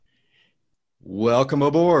Welcome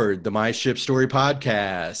aboard the My Ship Story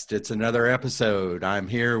podcast. It's another episode. I'm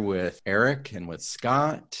here with Eric and with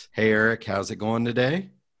Scott. Hey, Eric, how's it going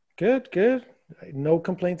today? Good, good. No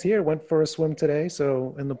complaints here. Went for a swim today,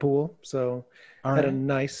 so in the pool. So All had a right.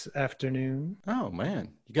 nice afternoon. Oh, man,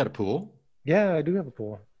 you got a pool? Yeah, I do have a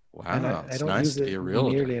pool, and I, Wow, I it's don't nice use to be it a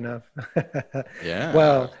realtor. nearly enough. Yeah.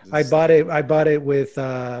 Well, I bought it with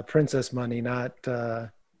princess money, not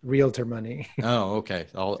realtor money. Oh, okay.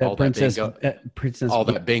 That Princess All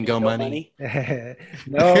that bingo Bingo money. money.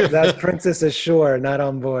 No, that's Princess Ashore, not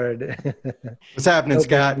on board. What's happening, No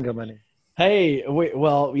Scott? bingo money. Hey,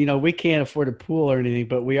 we can't afford a pool or anything,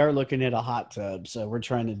 but we are looking at a hot tub. So we're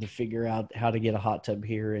trying to figure out how to get a hot tub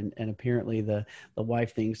here. And apparently the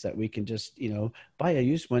wife thinks that we can just, buy a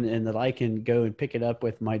used one and that I can go and pick it up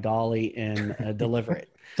with my dolly and deliver it.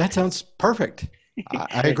 That sounds perfect.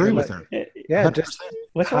 I agree with her. Yeah, 100%.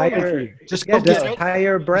 What's wrong with hire, you? Just yeah, go just get it.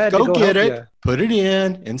 hire Brad to Go go get help it. you. Put it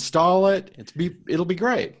in. Install it. It'll be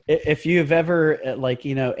great. If you've ever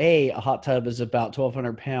A, a hot tub is about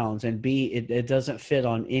 1,200 pounds, and B, it doesn't fit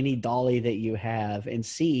on any dolly that you have, and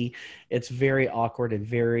C, it's very awkward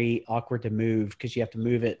to move because you have to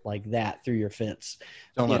move it like that through your fence.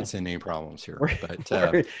 Don't let Yeah. us in any problems here. We're- But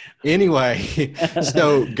we're- anyway,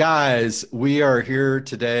 so guys, we are here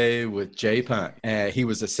today with Jay Punt. He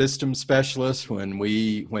was a systems specialist when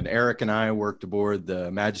Eric and I worked aboard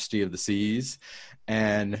the Majesty of the Seas.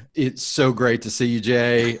 And it's so great to see you,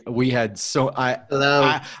 Jay.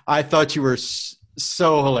 Hello. I thought you were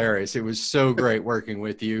so hilarious. It was so great working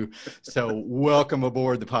with you. So welcome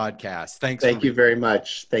aboard the podcast. Thanks. Thank you very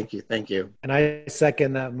much. Thank you. Thank you. And I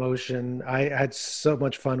second that motion. I had so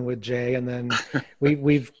much fun with Jay, and then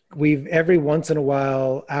we've every once in a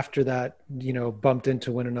while after that, bumped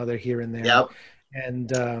into one another here and there. Yep. And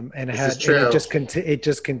This is true. it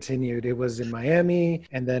just continued. It was in Miami,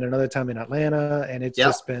 and then another time in Atlanta, and it's Yep.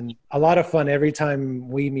 just been a lot of fun every time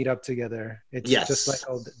we meet up together. It's Yes.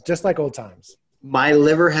 just like old times. My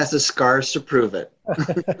liver has the scars to prove it.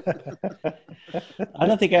 I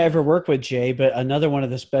don't think I ever worked with Jay, but another one of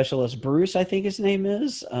the specialists, Bruce, I think his name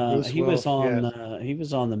is. Bruce He was Wolf, he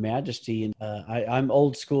was on the Majesty, and I'm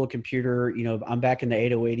old school computer. I'm back in the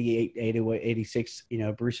 8088, 8086.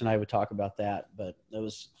 Bruce and I would talk about that, but it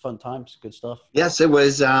was fun times, good stuff. Yes, it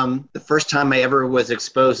was the first time I ever was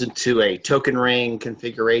exposed to a token ring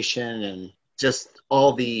configuration and just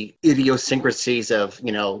all the idiosyncrasies of,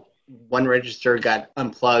 one register got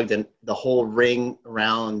unplugged and the whole ring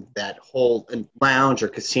around that whole lounge or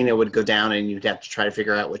casino would go down, and you'd have to try to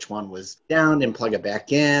figure out which one was down and plug it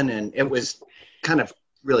back in. And it was kind of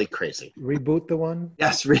really crazy. Reboot the one.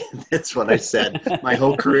 Yes, that's what I said. My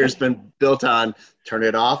whole career's been built on turn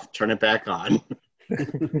it off, turn it back on.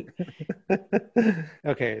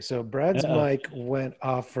 Okay, so Brad's Uh-oh. mic went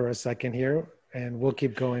off for a second here, and we'll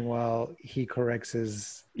keep going while he corrects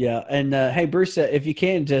his. Yeah, and hey, Bruce, if you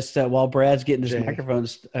can just while Brad's getting his Jay.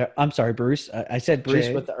 microphones, I'm sorry, Bruce. I said Bruce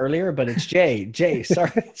Jay. with the earlier, but it's Jay. Jay,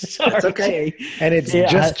 sorry, sorry, okay. Jay. And it's Yeah,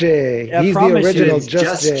 just Jay. I He's the promise you original It's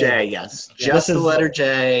just J, yes. Yeah, Just this the is- letter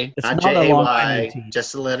J, it's not not a long J-A-Y, team.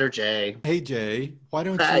 just the letter J. Hey, Jay, why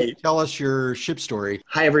don't Hi. you tell us your ship story?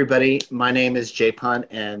 Hi, everybody. My name is Jay Punt,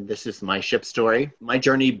 and this is my ship story. My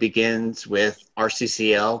journey begins with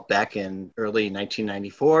RCCL back in early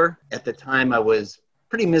 1994. At the time, I was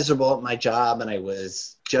pretty miserable at my job, and I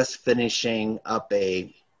was just finishing up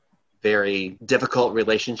a very difficult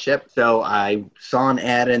relationship. So I saw an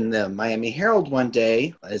ad in the Miami Herald one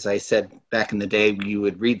day. As I said, back in the day, you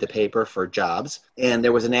would read the paper for jobs. And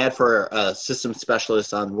there was an ad for a system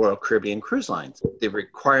specialist on Royal Caribbean Cruise Lines. The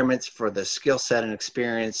requirements for the skill set and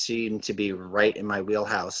experience seemed to be right in my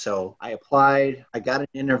wheelhouse. So I applied, I got an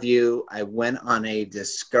interview. I went on a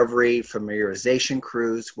discovery familiarization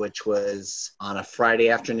cruise, which was on a Friday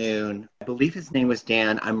afternoon. I believe his name was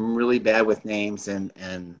Dan. I'm really bad with names, and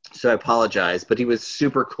so I apologize, but he was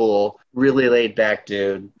super cool, really laid back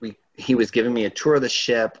dude. He was giving me a tour of the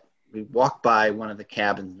ship. We walked by one of the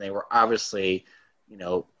cabins, and they were obviously,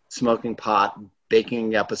 smoking pot,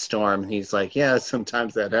 baking up a storm. And he's like, yeah,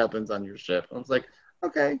 sometimes that happens on your ship. I was like,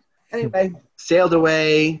 okay. Anyway, sailed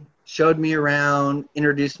away, showed me around,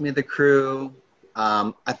 introduced me to the crew.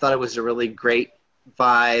 I thought it was a really great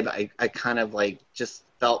vibe. I kind of just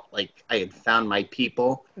felt like I had found my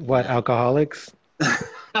people. What, alcoholics?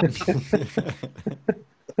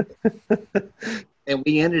 And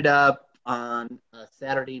we ended up on a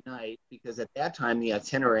Saturday night because at that time the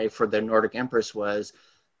itinerary for the Nordic Empress was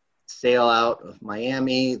sail out of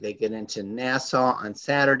Miami. They get into Nassau on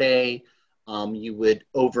Saturday, You would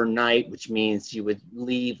overnight, which means you would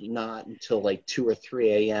leave not until like 2 or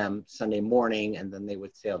 3 a.m. Sunday morning, and then they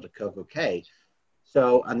would sail to Coco Cay.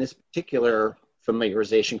 So on this particular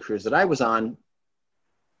familiarization cruise that I was on,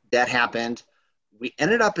 that happened. We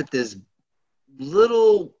ended up at this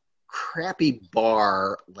little crappy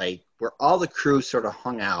bar, like where all the crew sort of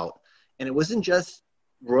hung out. And it wasn't just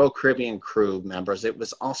Royal Caribbean crew members. It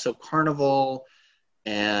was also Carnival,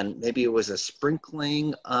 and maybe it was a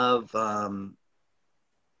sprinkling of was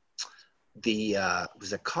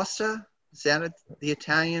it Costa? Is that the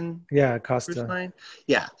Italian? Yeah, cruise Costa. line?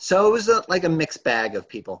 Yeah. So it was like a mixed bag of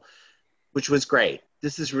people, which was great.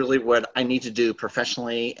 This is really what I need to do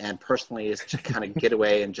professionally and personally, is to kind of get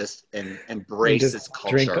away and just embrace this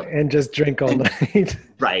culture. Just drink all night.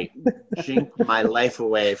 Right. Drink my life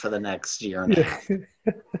away for the next year and a half.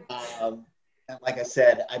 And like I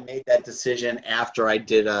said, I made that decision after I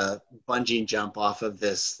did a bungee jump off of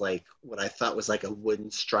this, like what I thought was like a wooden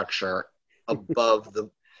structure above the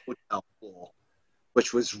hotel pool,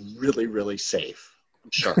 which was really, really safe, I'm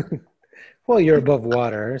sure. Well, you're above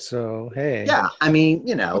water, so hey. Yeah, I mean,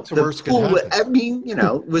 you know, the pool, I mean, you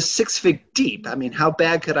know, was 6 feet deep. I mean, how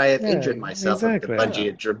bad could I have injured myself if the bungee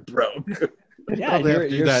had broke? You probably have to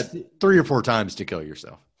do that 3 or 4 times to kill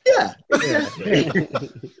yourself. Yeah.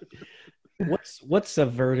 What's a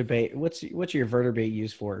vertebrate? What's your vertebrate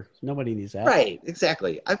used for? Nobody needs that. Right,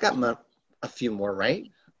 exactly. I've got a few more, right?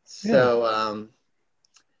 So,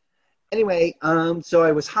 anyway, so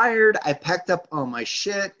I was hired. I packed up all my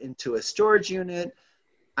shit into a storage unit.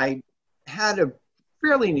 I had a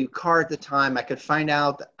fairly new car at the time. I found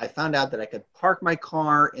out that I could park my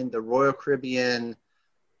car in the Royal Caribbean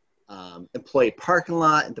employee parking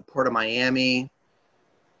lot in the Port of Miami.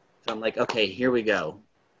 So I'm like, okay, here we go.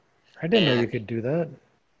 I didn't know you could do that.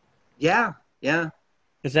 Yeah.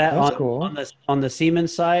 Is that cool. on the Seaman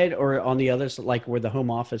side or on the other side, like where the home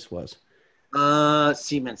office was?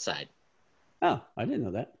 Seaman side. Oh, I didn't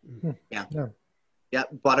know that. Yeah.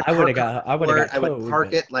 Bought a car. I would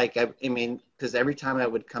park it like, I mean, because every time I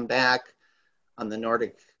would come back on the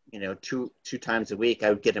Nordic, you know, two times a week, I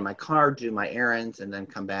would get in my car, do my errands, and then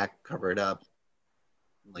come back, cover it up,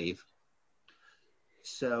 leave.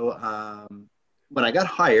 So when I got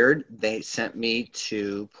hired, they sent me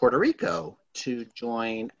to Puerto Rico to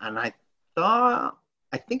join, and I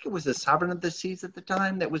think it was the Sovereign of the Seas at the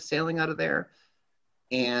time that was sailing out of there.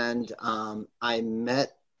 And I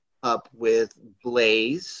met up with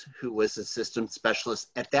Blaze, who was a system specialist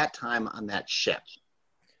at that time on that ship.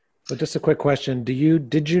 So just a quick question.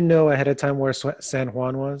 Did you know ahead of time where San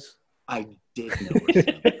Juan was? I did know.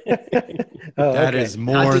 That is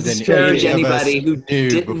more than anybody who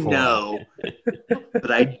didn't know.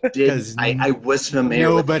 But I did. I was familiar.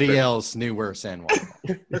 Nobody else knew where San Juan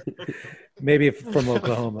was. Maybe from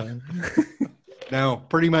Oklahoma. No,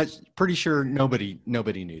 pretty sure nobody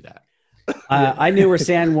knew that. I knew where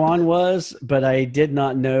San Juan was, but I did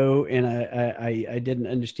not know, and I didn't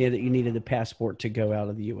understand that you needed a passport to go out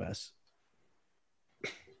of the U.S.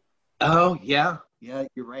 Oh yeah,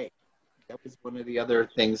 you're right. That was one of the other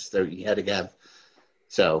things that you had to have.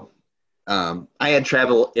 So I had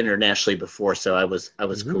traveled internationally before, so I was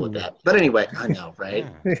cool with that. But anyway, I know, right?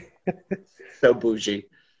 Yeah. So bougie.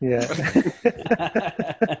 Yeah.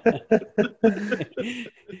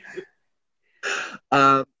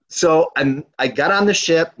 So I got on the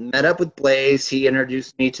ship, met up with Blaze. He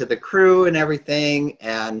introduced me to the crew and everything,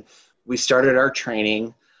 and we started our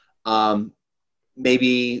training.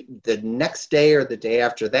 Maybe the next day or the day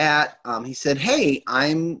after that, he said, hey,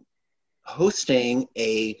 I'm hosting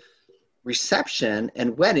a reception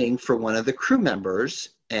and wedding for one of the crew members.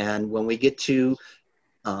 And when we get to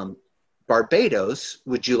Barbados,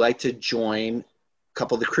 would you like to join a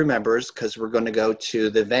couple of the crew members? Because we're going to go to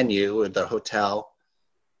the venue or the hotel.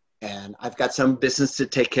 And I've got some business to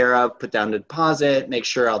take care of, put down the deposit, make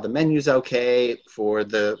sure all the menu's okay for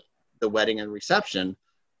the wedding and reception.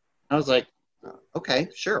 I was like, okay,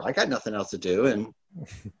 sure. I got nothing else to do. And,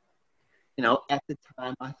 you know, at the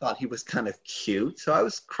time I thought he was kind of cute. So I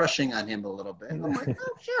was crushing on him a little bit. And I'm like,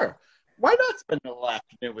 oh, sure. Why not spend the whole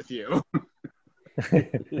afternoon with you?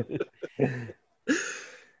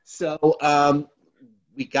 So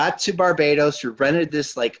we got to Barbados. We rented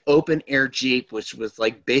this like open air Jeep, which was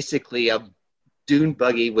like basically a dune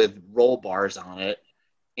buggy with roll bars on it.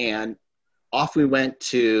 And off we went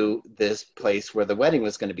to this place where the wedding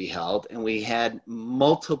was going to be held. And we had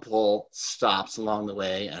multiple stops along the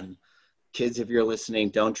way. And kids, if you're listening,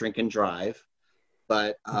 don't drink and drive.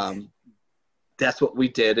 But that's what we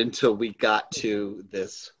did until we got to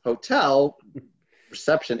this hotel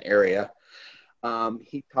reception area.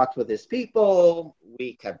 He talked with his people.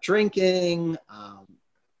 We kept drinking,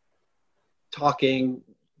 talking,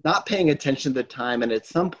 not paying attention to the time. And at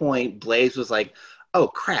some point, Blaze was like, "Oh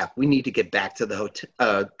crap, we need to get back to the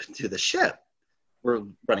hotel, to the ship. We're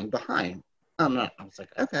running behind." I was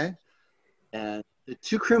like, "Okay." And the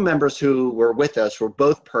two crew members who were with us were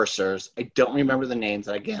both pursers. I don't remember the names.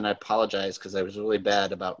 Again, I apologize because I was really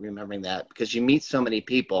bad about remembering that, because you meet so many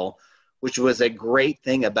people, which was a great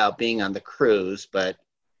thing about being on the cruise, but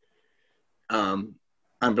I'm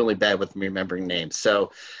really bad with remembering names.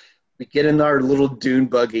 So we get in our little dune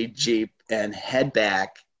buggy Jeep and head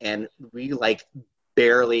back, and we like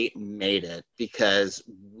barely made it because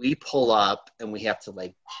we pull up and we have to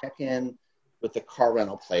like check in with the car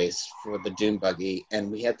rental place for the dune buggy,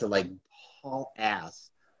 and we had to like haul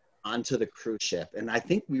ass onto the cruise ship. And I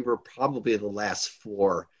think we were probably the last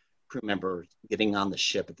 4 crew members getting on the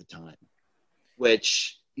ship at the time,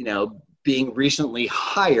 which, you know, being recently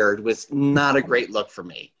hired was not a great look for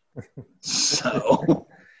me. So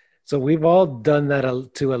we've all done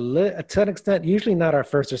that to an extent, usually not our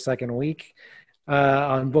first or second week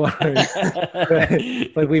on board,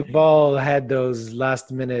 but we've all had those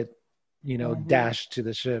last minute, you know, dash to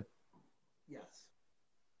the ship. Yes.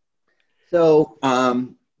 So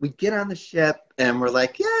we get on the ship and we're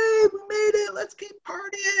like, "Yay, we made it! Let's keep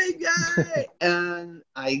partying! Yay!" And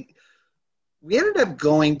we ended up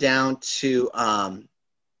going down to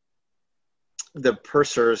the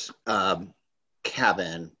purser's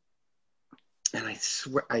cabin, and I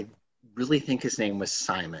swear, I really think his name was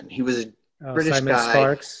Simon. He was a British Simon guy.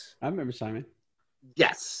 Sparks. I remember Simon.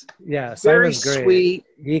 Yes. Yeah, Very Simon's great. sweet.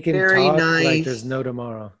 He can very talk nice. like there's no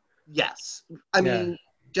tomorrow. Yes. I mean,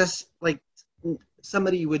 just like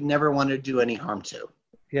somebody you would never want to do any harm to.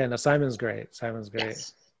 Yeah, no, Simon's great. Simon's great.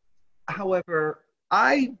 Yes. However,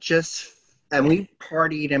 and we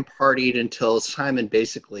partied and partied until Simon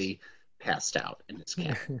basically passed out in his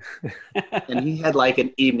cabin. And he had like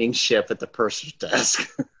an evening shift at the purser's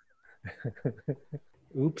desk.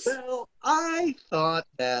 Oops. Well, I thought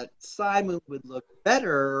that Simon would look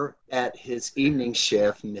better at his evening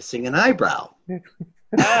shift missing an eyebrow.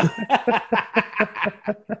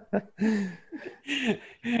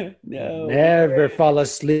 No. Never fall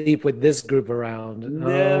asleep with this group around. No.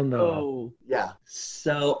 Oh, no. Yeah.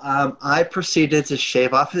 So I proceeded to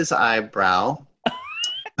shave off his eyebrow.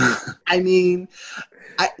 I mean,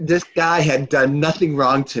 this guy had done nothing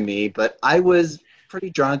wrong to me, but I was pretty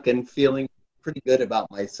drunk and feeling pretty good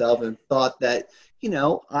about myself and thought that, you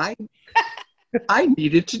know, I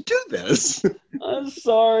needed to do this. I'm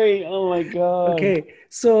sorry. Oh my God. Okay,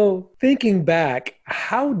 so thinking back,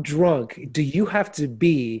 how drunk do you have to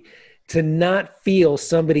be to not feel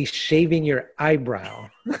somebody shaving your eyebrow?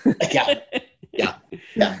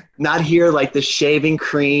 Yeah. Not hear like the shaving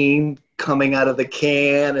cream coming out of the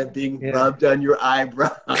can and being rubbed on your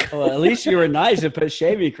eyebrow. Well, at least you were nice and put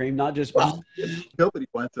shaving cream, not just. Well, nobody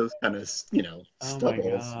wants those kind of,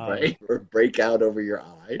 stubbles, right? Or break out over your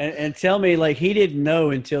eye. And tell me, like, he didn't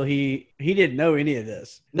know until he didn't know any of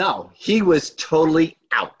this. No, he was totally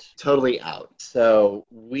out. So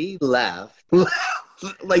we left,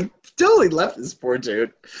 like totally left this poor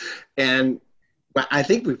dude. And I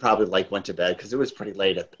think we probably like went to bed because it was pretty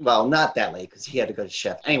late. Well, not that late because he had to go to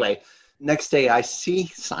shift. Anyway, next day I see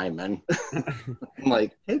Simon. I'm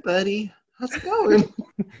like, "Hey, buddy, how's it going?"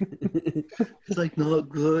 He's like, "Not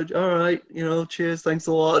good. All right, cheers. Thanks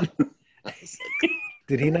a lot."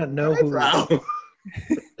 Did he not know who?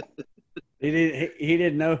 He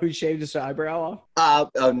didn't know who shaved his eyebrow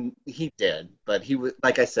off? He did, but he was,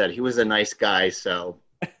 like I said, he was a nice guy. So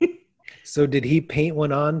did he paint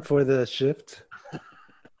one on for the shift?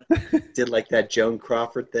 Did like that Joan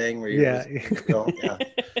Crawford thing where you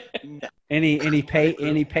Any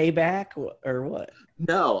payback or what?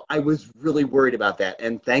 No, I was really worried about that,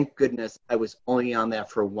 and thank goodness I was only on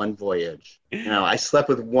that for one voyage. I slept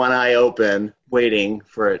with one eye open, waiting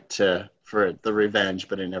for the revenge,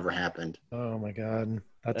 but it never happened. Oh my God,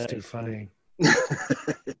 that's too funny.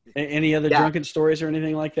 Any other drunken stories or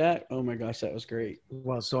anything like that? Oh my gosh, that was great.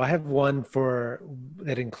 Well, so I have one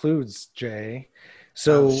that includes Jay.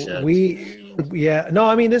 So this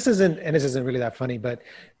isn't really that funny, but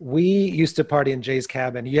we used to party in Jay's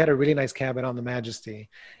cabin. You had a really nice cabin on the Majesty.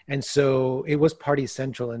 And so it was party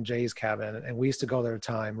central in Jay's cabin. And we used to go there all the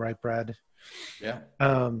time, right, Brad? Yeah.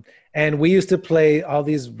 And we used to play all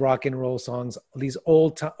these rock and roll songs, these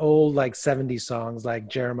old like 70s songs, like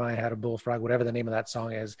Jeremiah Had a Bullfrog, whatever the name of that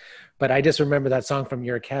song is. But I just remember that song from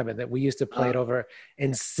your cabin that we used to play it over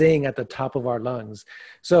and sing at the top of our lungs.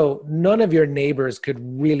 So none of your neighbors could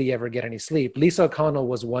really ever get any sleep. Lisa O'Connell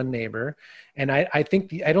was one neighbor. And I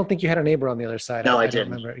don't think you had a neighbor on the other side. No, I don't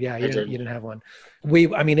didn't. remember. Yeah, you didn't have one.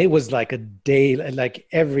 It was like a day, like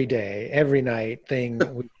every day, every night thing.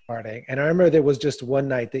 We partying. And I remember there was just one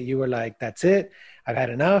night that you were like, that's it. I've had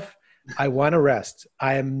enough. I want to rest.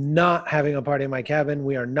 I am not having a party in my cabin.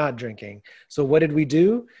 We are not drinking. So what did we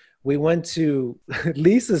do? We went to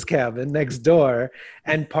Lisa's cabin next door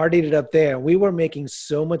and partied it up there. We were making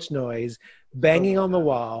so much noise, banging on the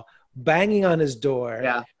wall, banging on his door.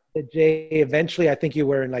 Yeah. Jay, eventually, I think you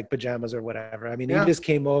were in like pajamas or whatever. I mean, you just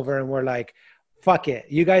came over and we're like, fuck it.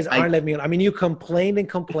 You guys aren't letting me. I mean, you complained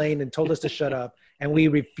and told us to shut up. And we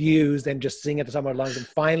refused and just sing at the top of our lungs. And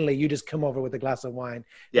finally, you just come over with a glass of wine.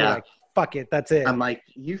 Yeah. You're like, fuck it. That's it. I'm like,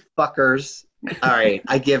 you fuckers. All right.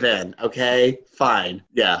 I give in. Okay. Fine.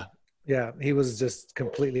 Yeah. Yeah. He was just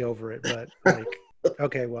completely over it. But like,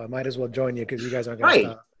 okay, well, I might as well join you because you guys aren't going to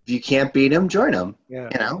stop. If you can't beat him, join him. Yeah.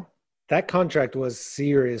 You know? That contract was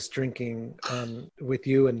serious drinking with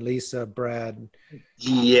you and Lisa, Brad.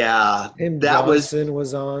 Yeah. Tim that Johnson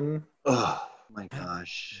was on. Oh. My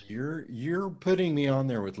gosh, you're putting me on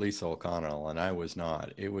there with Lisa O'Connell, and I was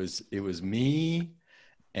not. It was me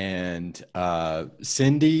and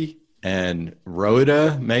Cindy and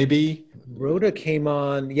Rhoda, maybe. Rhoda came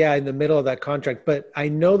on, in the middle of that contract. But I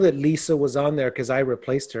know that Lisa was on there because I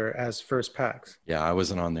replaced her as first packs. Yeah, I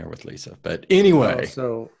wasn't on there with Lisa, but anyway.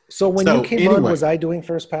 So when you came on, was I doing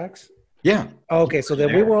first packs? Yeah. Okay, so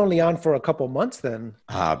then we were only on for a couple months then.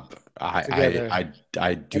 I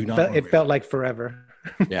do not. It felt like forever.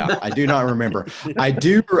 Yeah, I do not remember. I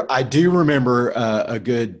do remember a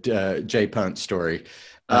good Jay Punt story.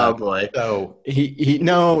 Oh boy! So he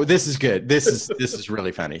no, this is good. This is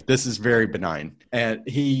really funny. This is very benign. And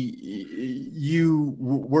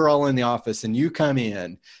we're all in the office, and you come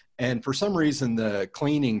in, and for some reason the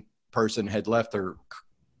cleaning person had left their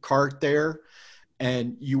cart there,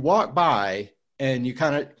 and you walk by. And you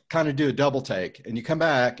kind of do a double take, and you come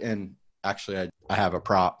back, and actually I have a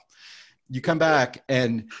prop. You come back,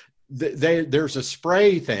 and there's a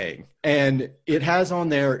spray thing, and it has on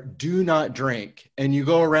there, "Do not drink." And you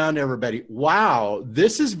go around to everybody, wow,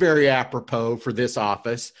 this is very apropos for this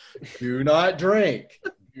office. Do not drink.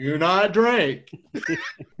 Do not drink.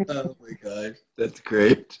 Oh my God, that's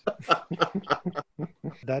great.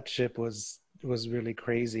 That ship was really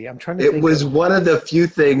crazy. I'm trying to think. It was one of the few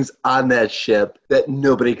things on that ship that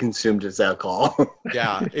nobody consumed as alcohol.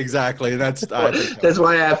 Yeah, exactly. That's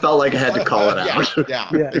why I felt like I had to call it out.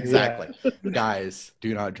 Yeah, exactly. Yeah. Guys,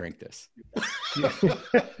 do not drink this.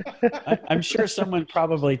 I'm sure someone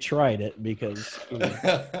probably tried it because.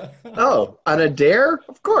 Oh, on a dare?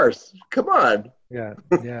 Of course. Come on. Yeah.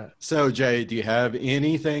 So, Jay, do you have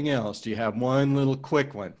anything else? Do you have one little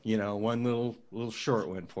quick one? One little short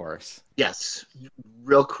one for us? Yes,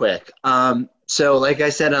 real quick. So like I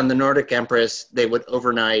said, on the Nordic Empress, they would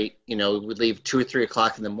overnight, would leave 2 or 3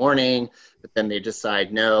 o'clock in the morning, but then they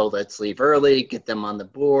decide, no, let's leave early, get them on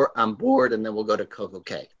board, and then we'll go to Coco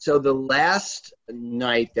Cay. So the last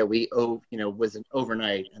night that we, was an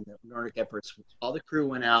overnight, and the Nordic Empress, all the crew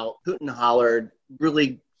went out, hoot and hollered,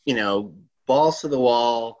 really, balls to the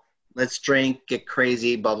wall, let's drink, get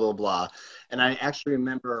crazy, blah, blah, blah. And I actually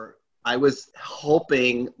remember I was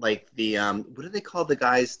hoping like the, what do they call the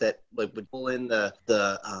guys that like would pull in the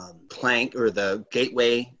plank or the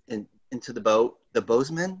gateway into the boat? The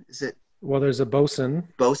boatsman? Is it? Well, there's a bosun.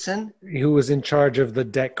 Bosun? Who was in charge of the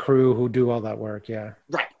deck crew who do all that work, yeah.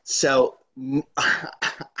 Right. So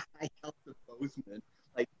I helped the boatsman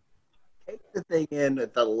like take the thing in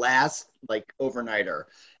at the last like overnighter.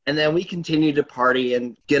 And then we continue to party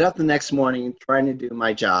and get up the next morning trying to do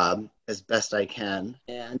my job as best I can.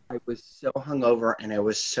 And I was so hungover and I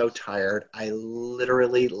was so tired. I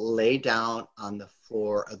literally lay down on the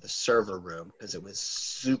floor of the server room because it was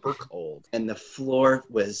super cold. And the floor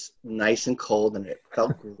was nice and cold and it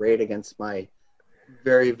felt great against my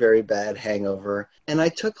very, very bad hangover. And I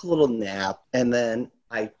took a little nap and then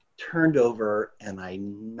I turned over and I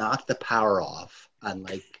knocked the power off on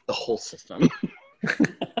like the whole system.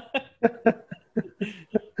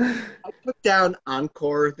 I took down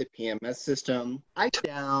Encore, the PMS system. I took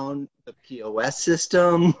down the POS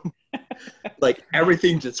system. Like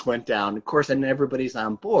everything just went down. Of course, and everybody's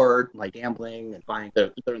on board, like gambling and buying.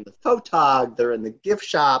 They're in the photog, they're in the gift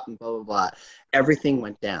shop, and blah blah blah. Everything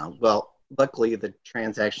went down. Well, luckily the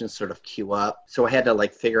transactions sort of queue up. So I had to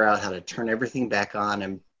like figure out how to turn everything back on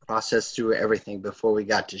and process through everything before we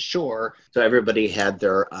got to shore. So everybody had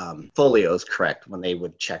their folios correct when they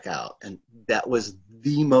would check out. And that was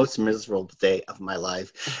the most miserable day of my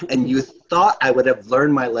life. And you thought I would have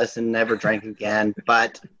learned my lesson, never drank again.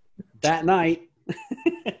 But that night,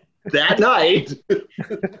 I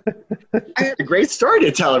had a great story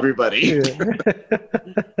to tell everybody. Yeah.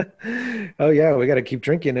 Oh yeah, we got to keep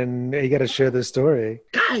drinking, and you got to share this story.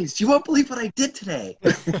 Guys, you won't believe what I did today.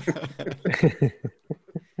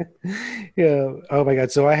 Yeah. Oh my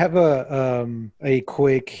God. So I have a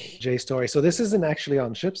quick J story. So this isn't actually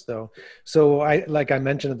on ships though. So like I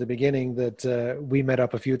mentioned at the beginning that we met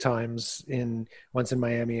up a few times once in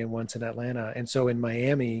Miami and once in Atlanta. And so in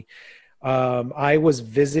Miami, I was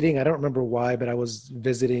visiting, I don't remember why, but I was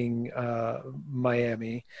visiting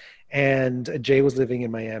Miami, and Jay was living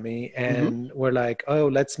in Miami, and we're like, oh,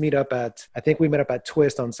 let's meet up I think we met up at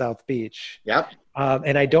Twist on South Beach. Yep.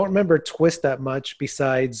 And I don't remember Twist that much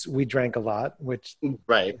besides we drank a lot, which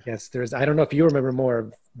right. Yes, I don't know if you remember more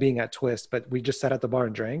of being at Twist, but we just sat at the bar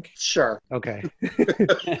and drank. Sure. Okay.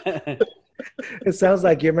 It sounds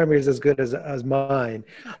like your memory is as good as mine.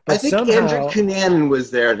 But I think Andrew Cunanan was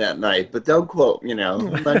there that night, but don't quote,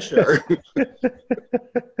 I'm not sure.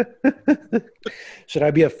 Should I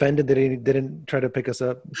be offended that he didn't try to pick us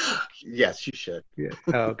up? Yes, you should. Yeah.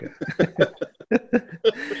 Oh, okay.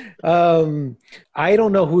 I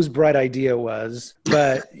don't know whose bright idea it was,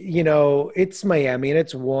 but it's Miami and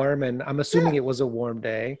it's warm, and I'm assuming it was a warm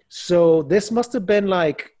day. So this must have been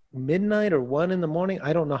like midnight or 1 a.m.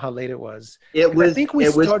 I don't know how late it was. I think we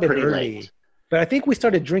started early. Late. But I think we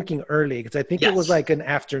started drinking early because I think it was like an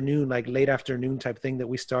afternoon, like late afternoon type thing that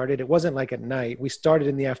we started. It wasn't like at night. We started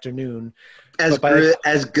in the afternoon. As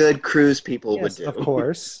good cruise people would do. Of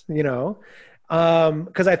course,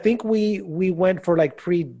 because I think we went for like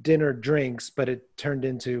pre-dinner drinks, but it turned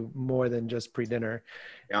into more than just pre-dinner.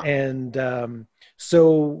 Yeah. And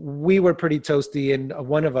so we were pretty toasty, and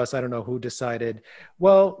one of us, I don't know who, decided,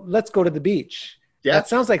 well, let's go to the beach. Yeah. That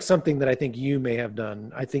sounds like something that I think you may have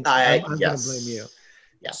done. I think I'm going to blame you.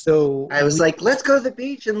 Yeah. So I was like, let's go to the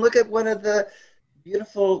beach and look at one of the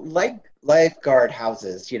beautiful lifeguard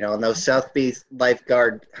houses, and those South Beach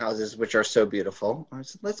lifeguard houses, which are so beautiful. I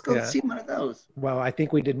said, let's go see one of those. Well, I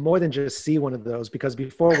think we did more than just see one of those, because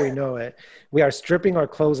before we know it, we are stripping our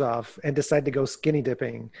clothes off and decide to go skinny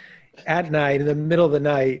dipping at night in the middle of the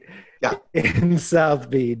night in South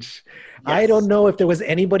Beach. Yes. I don't know if there was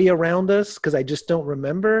anybody around us because I just don't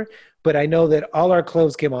remember, but I know that all our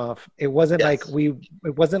clothes came off. It wasn't like we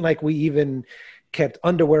even kept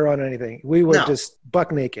underwear on or anything. We were just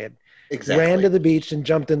buck naked. Exactly. Ran to the beach and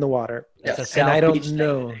jumped in the water. Yes. And I don't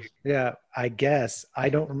know. Yeah, I guess. I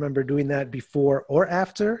don't remember doing that before or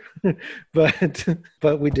after,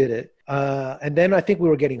 but we did it. And then I think we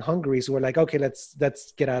were getting hungry. So we're like, okay, let's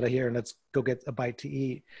get out of here and let's go get a bite to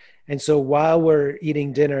eat. And so while we're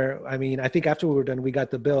eating dinner, I think after we were done, we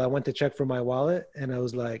got the bill. I went to check for my wallet and I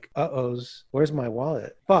was like, where's my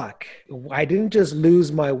wallet? Fuck. I didn't just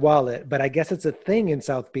lose my wallet, but I guess it's a thing in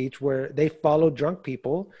South Beach where they follow drunk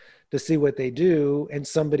people to see what they do. And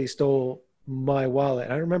somebody stole my wallet.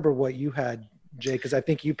 I remember what you had, Jay, because I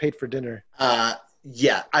think you paid for dinner.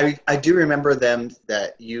 Yeah, I do remember them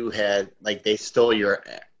that you had, like, they stole your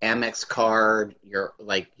Amex card, you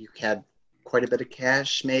had quite a bit of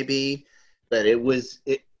cash maybe, but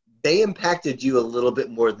they impacted you a little bit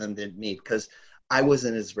more than me, because I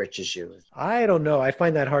wasn't as rich as you. I don't know. I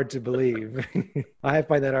find that hard to believe. But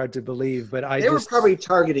they were probably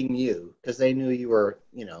targeting you because they knew you were,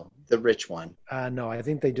 the rich one. No, I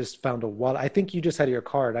think they just found a wallet. I think you just had your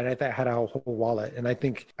card, and I had a whole wallet, and I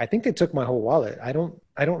think they took my whole wallet. I don't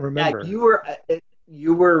remember. Yeah,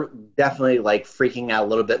 you were definitely like freaking out a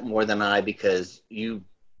little bit more than I, because you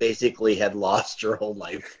basically had lost your whole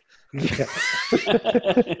life.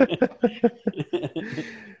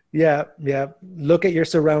 Yeah. Yeah. Look at your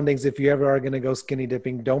surroundings. If you ever are going to go skinny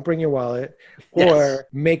dipping, don't bring your wallet, or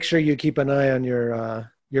make sure you keep an eye on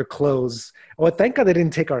your clothes. Well, thank God they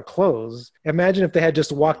didn't take our clothes. Imagine if they had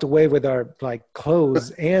just walked away with our clothes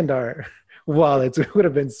and our wallets. We would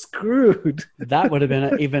have been screwed. That would have been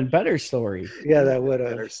an even better story. Yeah, that would have.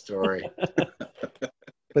 Better story.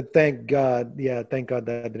 But thank God that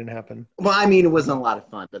didn't happen. Well, it wasn't a lot of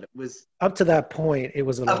fun, but it was up to that point. It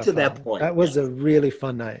was a lot of fun. That point. That was a really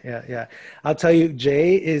fun night. Yeah. I'll tell you,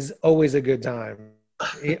 Jay is always a good time.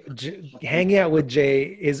 Hanging out with Jay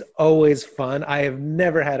is always fun. I have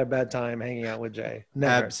never had a bad time hanging out with Jay.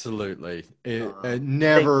 Never. Absolutely.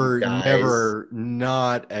 Never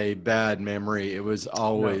not a bad memory. It was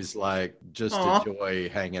always just a joy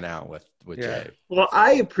hanging out with with Yeah. Jay. Well,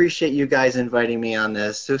 I appreciate you guys inviting me on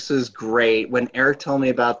this. This is great. When Eric told me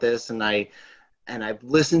about this, and I've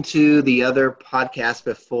listened to the other podcast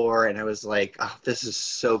before, and I was like, oh, this is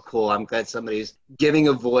so cool. I'm glad somebody's giving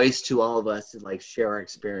a voice to all of us to like share our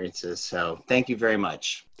experiences. So thank you very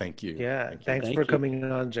much. Thank you. Yeah. Thanks Thank for you. coming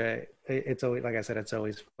on, Jay. It's always, like I said, it's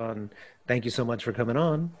always fun. Thank you so much for coming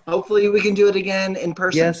on. Hopefully we can do it again in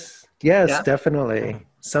person. Yes, Yeah. definitely.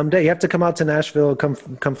 Someday you have to come out to Nashville. Come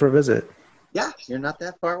for a visit. Yeah, you're not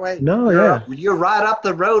that far away. No, You're right up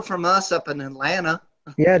the road from us up in Atlanta.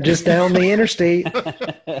 Yeah, just down the interstate.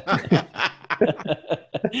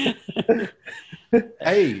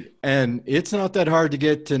 Hey, and it's not that hard to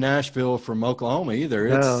get to Nashville from Oklahoma either.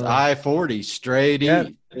 It's No. I-40 straight Yeah.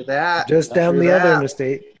 east. Do that. Just down Do the other that.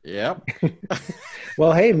 interstate. Yep.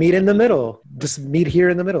 Well, hey, meet in the middle. Just meet here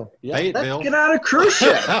in the middle. Yeah. Let's Fayetteville. get on a cruise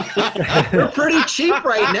ship. We're pretty cheap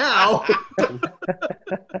right now.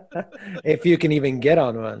 If you can even get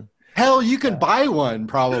on one. Hell, you can buy one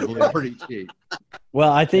probably pretty cheap.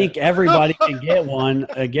 Well, I think everybody can get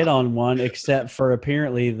on one, except for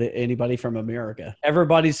apparently anybody from America.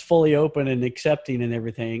 Everybody's fully open and accepting and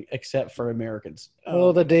everything, except for Americans.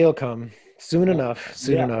 Well, the day will come soon enough.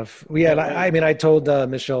 Soon Yeah. enough. Yeah, I mean, I told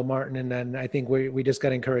Michelle Martin, and then I think we just got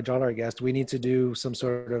to encourage all our guests. We need to do some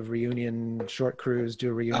sort of reunion short cruise, do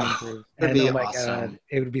a reunion cruise. that'd And be oh my awesome. God,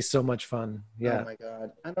 it would be so much fun. Yeah. Oh my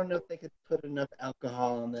God. I don't know if they could put enough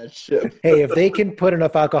alcohol on that ship. Hey, if they can put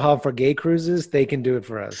enough alcohol for gay cruises, they can do it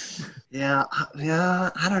for us. Yeah,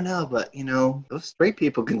 I don't know, but you know, those straight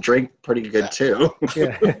people can drink pretty good too.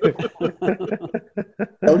 Yeah.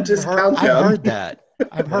 Don't discount I've them. heard that.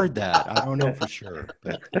 I've heard that. I don't know for sure,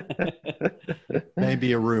 but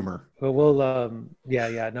maybe a rumor. Well,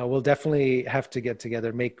 we'll definitely have to get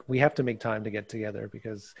together. We have to make time to get together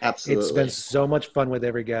because Absolutely. it's been so much fun with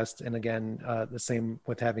every guest. And again, the same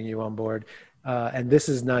with having you on board. And this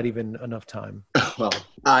is not even enough time. Well,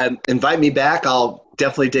 invite me back. I'll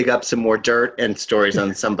definitely dig up some more dirt and stories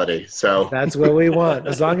on somebody. So, That's what we want.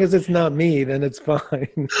 As long as it's not me, then it's fine.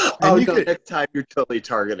 oh, you no, could- next time you're totally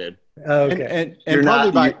targeted. Okay. And You're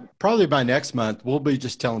probably by next month we'll be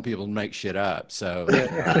just telling people to make shit up. So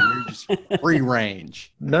Yeah. you're just free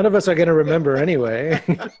range. None of us are going to remember anyway.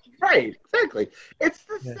 Right, exactly. It's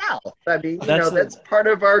the Yeah. South. I mean, That's that's part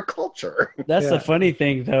of our culture. That's Yeah. the funny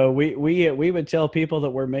thing, though. We would tell people that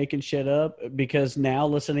we're making shit up because now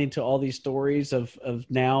listening to all these stories of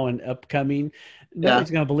now and upcoming,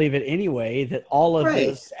 nobody's going to believe it anyway that all of Right.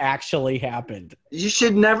 this actually happened. You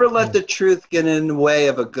should never let the truth get in the way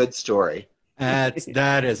of a good story.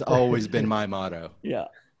 That has always been my motto. Yeah.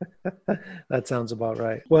 That sounds about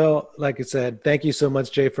right. Well, like I said, thank you so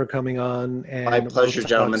much, Jay, for coming on. And My pleasure, we'll talk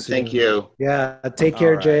gentlemen. Thank soon. you. Yeah. Take care,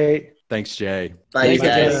 All right. Jay. Thanks, Jay. Bye, you Thanks for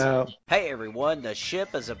guys. coming out. Hey everyone, the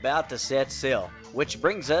ship is about to set sail, which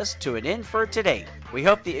brings us to an end for today. We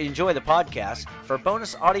hope that you enjoy the podcast. For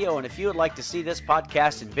bonus audio and if you would like to see this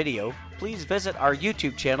podcast in video, please visit our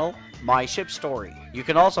YouTube channel, My Ship Story. You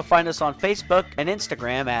can also find us on Facebook and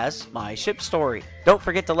Instagram as My Ship Story. Don't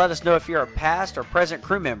forget to let us know if you're a past or present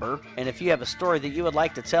crew member and if you have a story that you would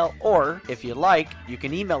like to tell, or if you like, you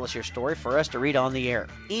can email us your story for us to read on the air.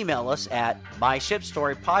 Email us at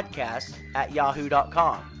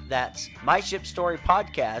myshipstorypodcast@yahoo.com. That's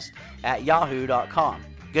myshipstorypodcast@yahoo.com.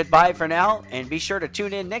 Goodbye for now, and be sure to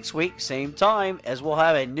tune in next week, same time, as we'll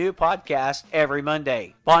have a new podcast every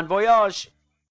Monday. Bon voyage!